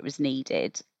and where it was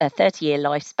needed. A 30-year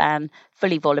lifespan,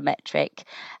 fully volumetric,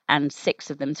 and 6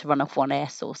 of them to run off one air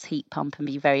source heat pump and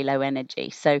be very low energy.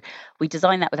 So we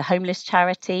designed that with a homeless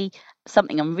charity,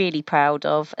 something I'm really proud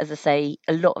of. As I say,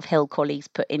 a lot of Hill colleagues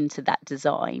put into that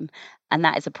design, and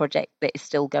that is a project that is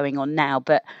still going on now.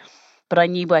 But I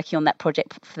knew working on that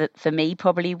project for me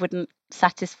probably wouldn't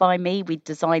satisfy me. We'd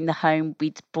designed the home,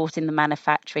 we'd brought in the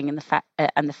manufacturing and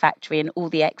the factory and all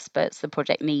the experts the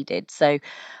project needed. So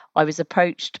I was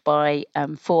approached by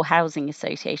 4 housing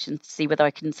associations to see whether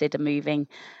I consider moving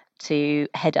to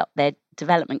head up their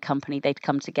development company they'd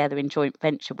come together in joint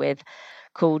venture with,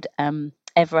 called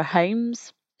Evra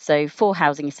Homes. So 4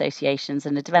 housing associations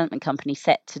and a development company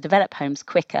set to develop homes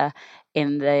quicker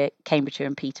in the Cambridgeshire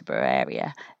and Peterborough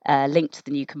area, linked to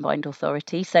the new combined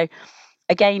authority. So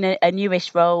again, a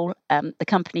newish role. The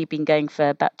company had been going for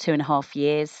about 2.5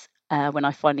 years when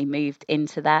I finally moved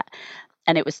into that.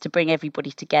 And it was to bring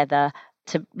everybody together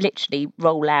to literally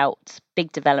roll out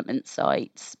big development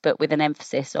sites, but with an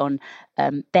emphasis on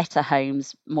better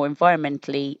homes, more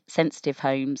environmentally sensitive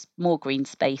homes, more green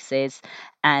spaces,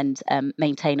 and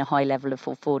maintain a high level of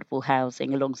affordable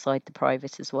housing alongside the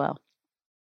private as well.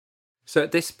 So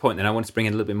at this point, then, I want to bring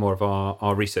in a little bit more of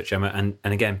our research, Emma, and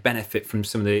again, benefit from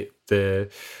some of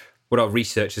the what our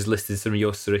research has listed as some of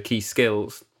your sort of key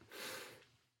skills.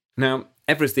 Now,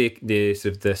 Evra is the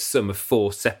sort of the sum of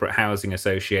 4 separate housing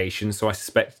associations, so I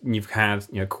suspect you've had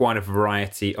quite a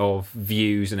variety of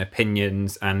views and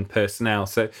opinions and personnel.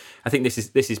 So I think this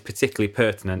is particularly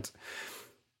pertinent.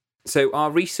 So our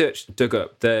research dug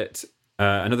up that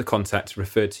another contact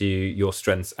referred to your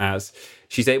strengths as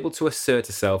she's able to assert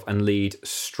herself and lead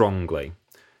strongly,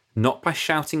 not by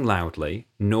shouting loudly,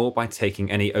 nor by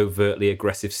taking any overtly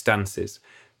aggressive stances,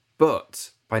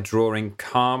 but by drawing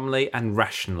calmly and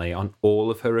rationally on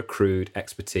all of her accrued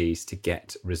expertise to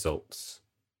get results.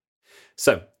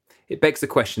 So it begs the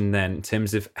question then, in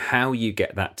terms of how you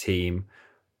get that team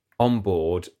on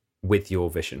board with your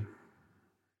vision.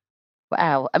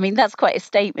 Wow, I mean that's quite a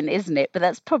statement, isn't it? But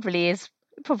that's probably is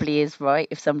right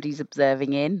if somebody's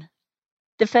observing in.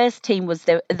 The first team was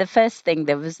the first thing.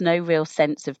 There was no real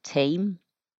sense of team.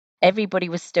 Everybody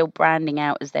was still branding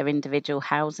out as their individual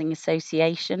housing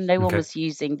association. No one was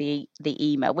using the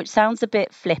email, which sounds a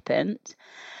bit flippant,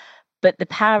 but the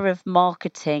power of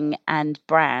marketing and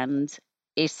brand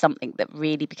is something that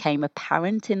really became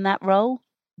apparent in that role,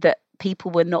 that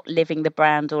people were not living the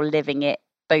brand or living it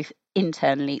both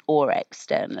internally or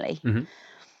externally. Mm-hmm.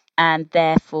 And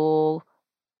therefore,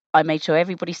 I made sure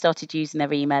everybody started using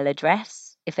their email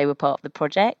address if they were part of the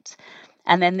project.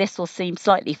 And then this will seem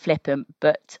slightly flippant,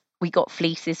 but we got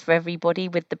fleeces for everybody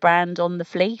with the brand on the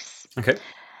fleece. Okay.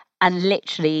 And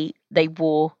literally they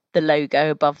wore the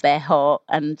logo above their heart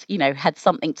and, had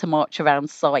something to march around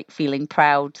site feeling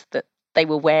proud that they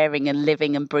were wearing and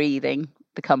living and breathing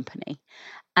the company.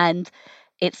 And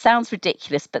it sounds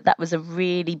ridiculous, but that was a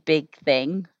really big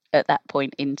thing at that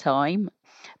point in time,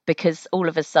 because all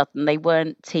of a sudden they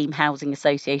weren't Team Housing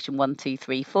Association 1, 2,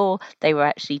 3, 4. They were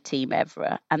actually Team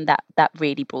Evra, and that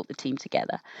really brought the team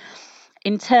together.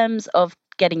 In terms of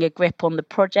getting a grip on the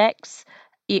projects,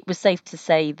 it was safe to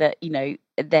say that,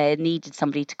 there needed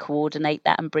somebody to coordinate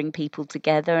that and bring people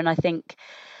together. And I think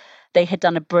they had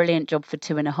done a brilliant job for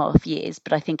 2.5 years,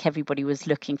 but I think everybody was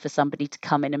looking for somebody to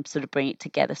come in and sort of bring it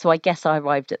together. So I guess I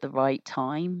arrived at the right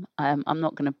time. I'm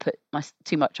not going to put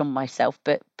too much on myself,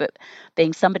 but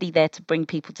being somebody there to bring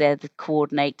people together, to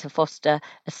coordinate, to foster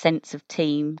a sense of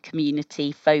team,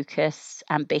 community, focus,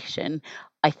 ambition,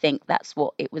 I think that's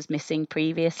what it was missing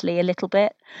previously a little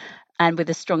bit. And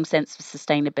with a strong sense of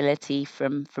sustainability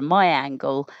from my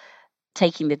angle,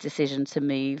 taking the decision to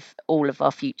move all of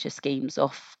our future schemes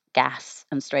off gas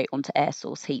and straight onto air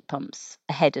source heat pumps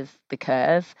ahead of the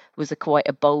curve was quite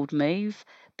a bold move,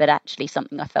 but actually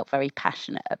something I felt very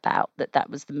passionate about, that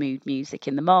was the mood music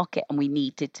in the market, and we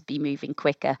needed to be moving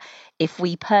quicker if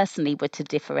we personally were to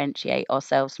differentiate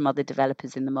ourselves from other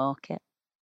developers in the market.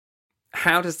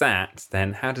 How does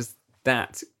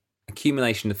that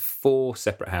accumulation of 4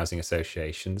 separate housing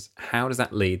associations, how does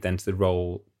that lead then to the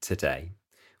role today,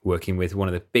 working with one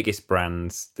of the biggest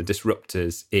brands, the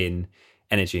disruptors in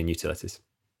energy and utilities?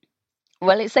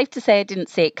 Well, it's safe to say I didn't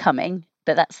see it coming,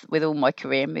 but that's with all my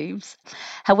career moves.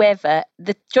 However,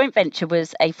 the joint venture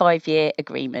was a 5-year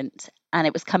agreement, and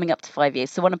it was coming up to 5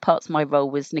 years. So one of parts of my role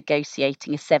was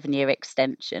negotiating a 7-year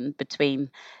extension between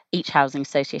each housing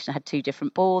association. I had 2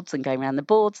 different boards and going around the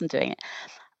boards and doing it.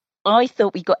 I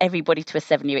thought we got everybody to a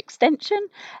 7-year extension,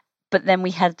 but then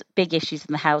we had big issues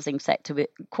in the housing sector,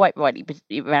 quite rightly,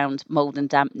 around mould and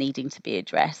damp needing to be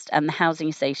addressed. And the housing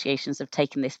associations have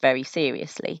taken this very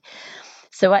seriously.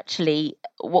 So actually,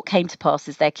 what came to pass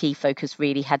is their key focus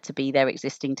really had to be their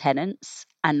existing tenants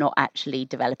and not actually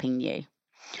developing new.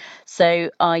 So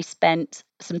I spent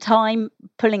some time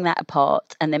pulling that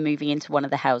apart and then moving into one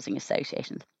of the housing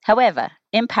associations. However,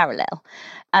 in parallel,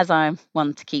 as I'm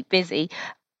one to keep busy,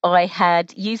 I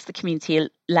had used the community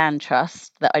land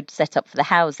trust that I'd set up for the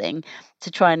housing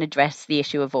to try and address the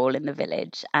issue of oil in the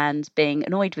village. And being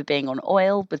annoyed with being on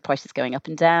oil, with prices going up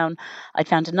and down, I'd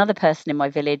found another person in my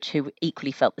village who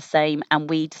equally felt the same, and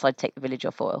we decided to take the village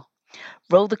off oil.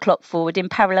 Roll the clock forward, in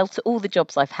parallel to all the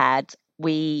jobs I've had,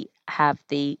 we have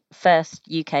the first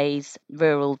UK's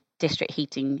rural district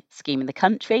heating scheme in the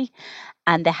country,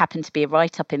 and there happened to be a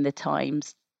write-up in the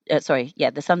Times,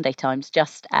 the Sunday Times,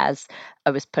 just as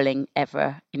I was pulling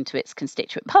Evra into its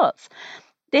constituent parts.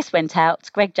 This went out.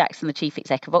 Greg Jackson, the chief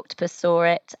exec of Octopus, saw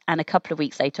it, and a couple of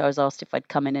weeks later I was asked if I'd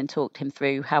come in and talk him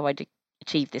through how I'd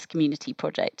achieve this community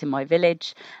project in my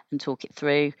village and talk it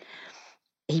through.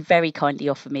 He very kindly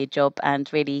offered me a job, and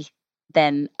really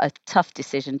then a tough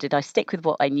decision. Did I stick with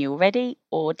what I knew already,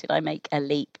 or did I make a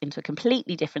leap into a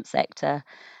completely different sector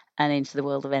and into the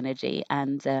world of energy?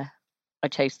 And I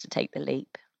chose to take the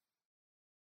leap.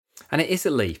 And it is a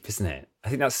leap, isn't it? I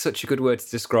think that's such a good word to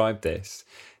describe this.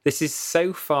 This is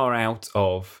so far out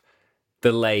of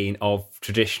the lane of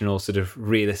traditional sort of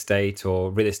real estate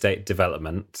or real estate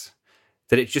development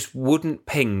that it just wouldn't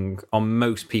ping on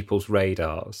most people's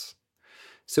radars.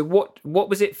 So what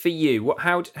was it for you?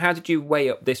 How did you weigh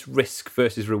up this risk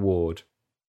versus reward?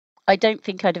 I don't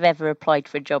think I'd have ever applied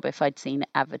for a job if I'd seen it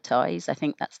advertised. I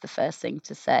think that's the first thing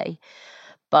to say.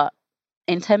 But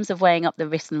in terms of weighing up the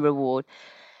risk and reward,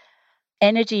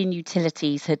 energy and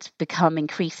utilities had become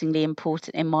increasingly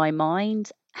important in my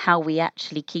mind. How we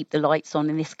actually keep the lights on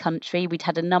in this country. We'd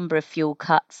had a number of fuel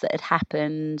cuts that had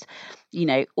happened.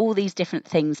 All these different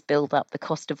things build up, the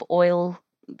cost of oil,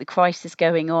 the crisis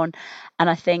going on. And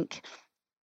I think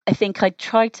I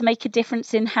tried to make a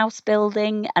difference in house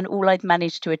building, and all I'd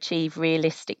managed to achieve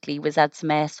realistically was add some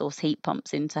air source heat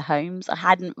pumps into homes. I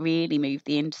hadn't really moved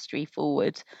the industry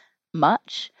forward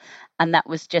much, and that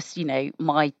was just,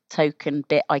 my token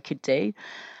bit I could do.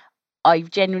 I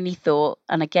genuinely thought,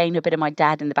 and again, a bit of my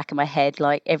dad in the back of my head,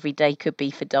 like every day could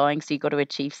be for dying, so you've got to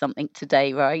achieve something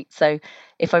today, right? So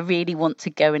if I really want to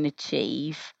go and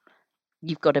achieve,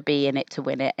 you've got to be in it to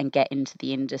win it and get into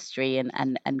the industry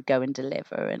and go and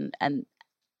deliver.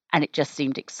 And it just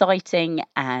seemed exciting,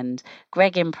 and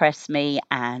Greg impressed me,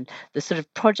 and the sort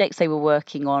of projects they were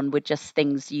working on were just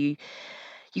things you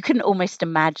couldn't almost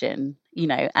imagine,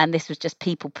 and this was just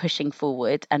people pushing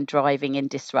forward and driving and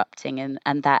disrupting,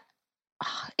 and that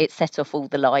it set off all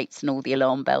the lights and all the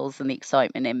alarm bells and the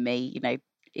excitement in me.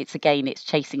 It's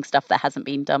chasing stuff that hasn't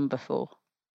been done before.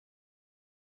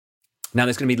 Now,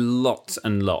 there's going to be lots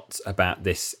and lots about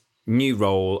this new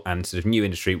role and sort of new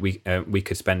industry we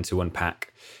could spend to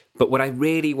unpack. But what I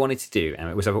really wanted to do,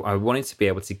 Emma, was I wanted to be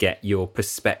able to get your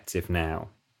perspective now.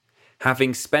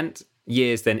 Having spent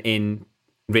years then in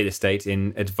real estate,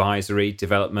 in advisory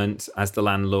development as the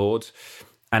landlord,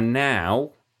 and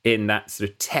now in that sort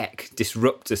of tech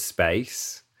disruptor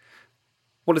space,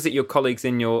 what is it your colleagues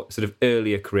in your sort of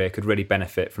earlier career could really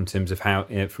benefit from in terms of how,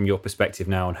 from your perspective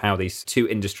now, on how these two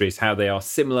industries, how they are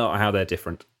similar or how they're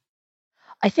different?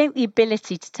 I think the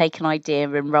ability to take an idea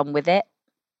and run with it,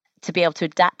 to be able to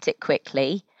adapt it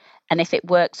quickly, and if it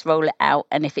works, roll it out,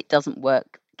 and if it doesn't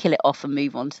work, kill it off and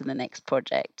move on to the next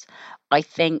project. I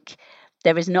think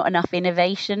there is not enough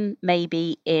innovation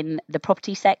maybe in the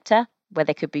property sector, where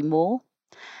there could be more.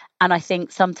 And I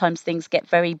think sometimes things get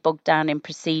very bogged down in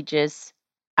procedures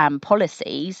and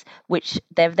policies, which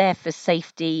they're there for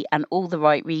safety and all the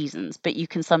right reasons, but you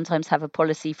can sometimes have a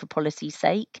policy for policy's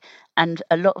sake. And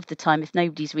a lot of the time, if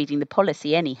nobody's reading the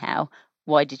policy anyhow,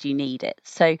 why did you need it?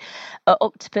 So at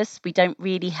Octopus, we don't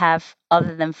really have,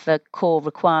 other than for core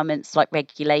requirements like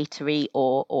regulatory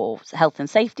or health and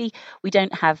safety, we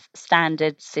don't have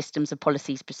standard systems of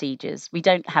policies, procedures. We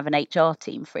don't have an HR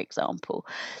team, for example.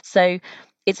 So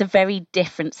it's a very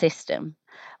different system.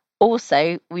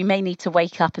 Also, we may need to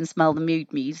wake up and smell the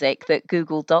mood music that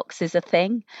Google Docs is a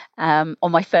thing. On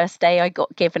my first day, I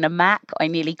got given a Mac. I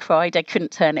nearly cried. I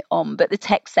couldn't turn it on. But the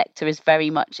tech sector is very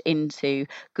much into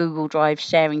Google Drive,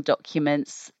 sharing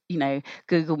documents,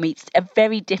 Google Meets, a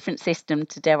very different system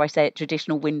to, dare I say it,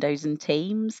 traditional Windows and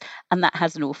Teams. And that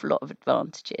has an awful lot of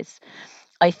advantages.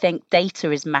 I think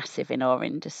data is massive in our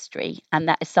industry, and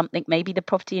that is something maybe the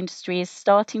property industry is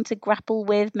starting to grapple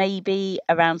with, maybe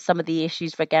around some of the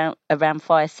issues around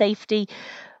fire safety.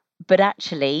 But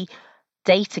actually,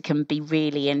 data can be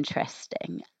really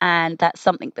interesting. And that's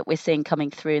something that we're seeing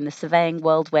coming through in the surveying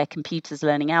world, where computers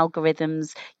learning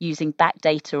algorithms, using back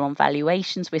data on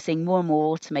valuations. We're seeing more and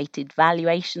more automated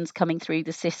valuations coming through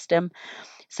the system.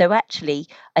 So actually,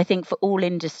 I think for all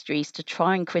industries to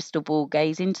try and crystal ball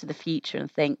gaze into the future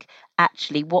and think,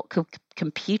 actually, what could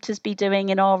computers be doing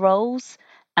in our roles?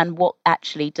 And what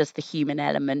actually does the human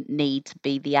element need to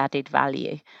be the added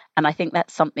value? And I think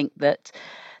that's something that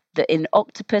in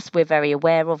Octopus we're very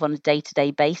aware of on a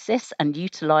day-to-day basis, and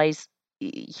utilize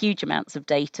huge amounts of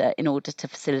data in order to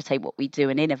facilitate what we do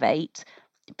and innovate.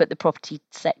 But the property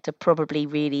sector probably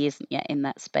really isn't yet in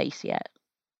that space yet.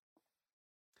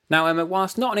 Now, Emma,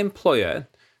 whilst not an employer,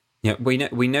 we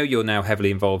know you're now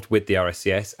heavily involved with the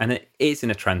RSCS, and it is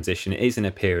in a transition, it is in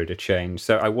a period of change.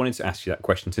 So I wanted to ask you that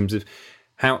question in terms of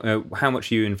how much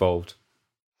are you involved?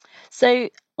 So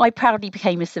I proudly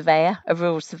became a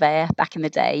rural surveyor back in the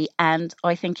day, and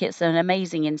I think it's an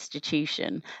amazing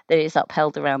institution that is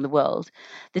upheld around the world.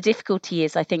 The difficulty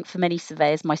is, I think, for many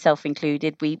surveyors, myself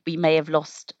included, we may have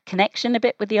lost connection a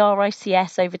bit with the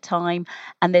RICS over time,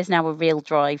 and there's now a real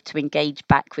drive to engage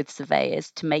back with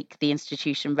surveyors to make the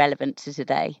institution relevant to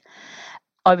today.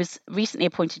 I was recently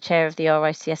appointed chair of the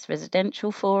RICS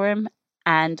Residential Forum,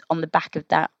 and on the back of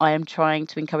that, I am trying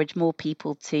to encourage more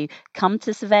people to come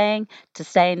to surveying, to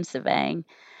stay in surveying,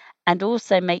 and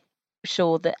also make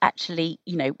sure that actually,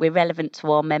 we're relevant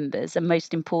to our members, and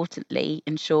most importantly,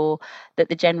 ensure that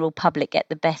the general public get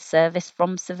the best service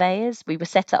from surveyors. We were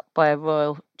set up by a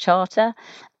royal charter,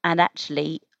 and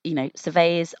actually,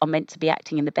 surveyors are meant to be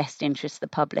acting in the best interest of the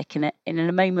public. And in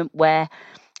a moment where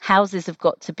houses have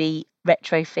got to be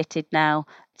retrofitted now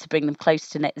to bring them close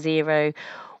to net zero,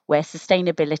 where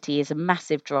sustainability is a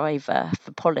massive driver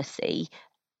for policy,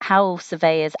 how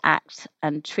surveyors act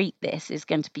and treat this is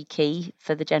going to be key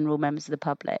for the general members of the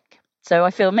public. So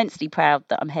I feel immensely proud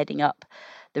that I'm heading up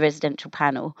the residential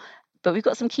panel, but we've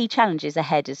got some key challenges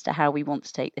ahead as to how we want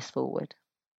to take this forward.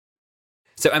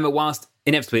 So Emma, whilst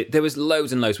inevitably there was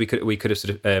loads and loads we could have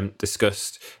sort of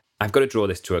discussed, I've got to draw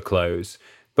this to a close.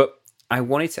 But I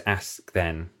wanted to ask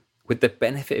then, with the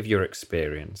benefit of your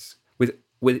experience,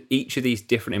 with each of these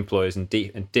different employers and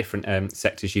different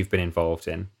sectors you've been involved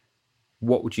in,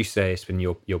 what would you say has been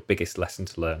your biggest lesson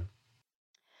to learn?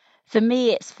 For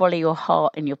me, it's follow your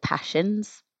heart and your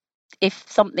passions. If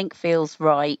something feels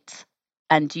right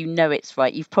and you know it's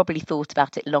right, you've probably thought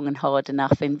about it long and hard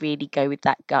enough, and really go with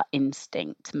that gut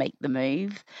instinct to make the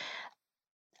move.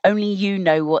 Only you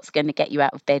know what's going to get you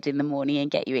out of bed in the morning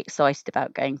and get you excited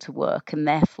about going to work, and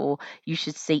therefore you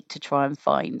should seek to try and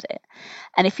find it.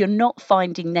 And if you're not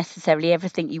finding necessarily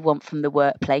everything you want from the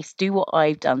workplace, do what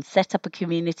I've done: set up a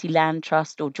community land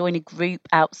trust or join a group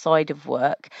outside of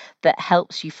work that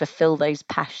helps you fulfill those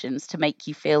passions to make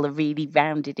you feel a really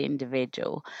rounded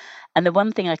individual. And the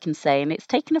one thing I can say, and it's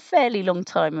taken a fairly long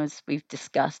time as we've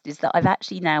discussed, is that I've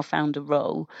actually now found a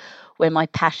role where my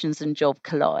passions and job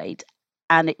collide,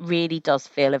 and it really does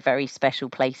feel a very special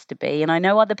place to be. And I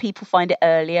know other people find it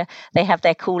earlier. They have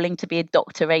their calling to be a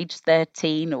doctor age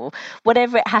 13 or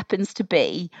whatever it happens to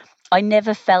be. I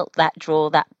never felt that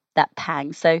draw, that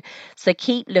pang. So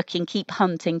keep looking, keep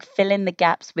hunting, fill in the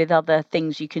gaps with other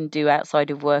things you can do outside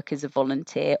of work as a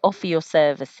volunteer, offer your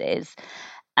services.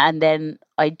 And then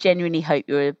I genuinely hope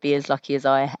you'll be as lucky as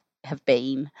I have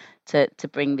been to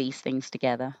bring these things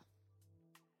together.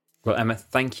 Well, Emma,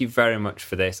 thank you very much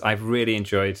for this. I've really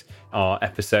enjoyed our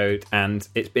episode, and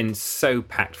it's been so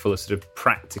packed full of sort of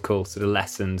practical sort of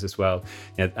lessons as well.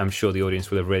 I'm sure the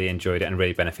audience will have really enjoyed it and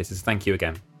really benefited. So thank you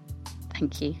again.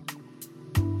 Thank you.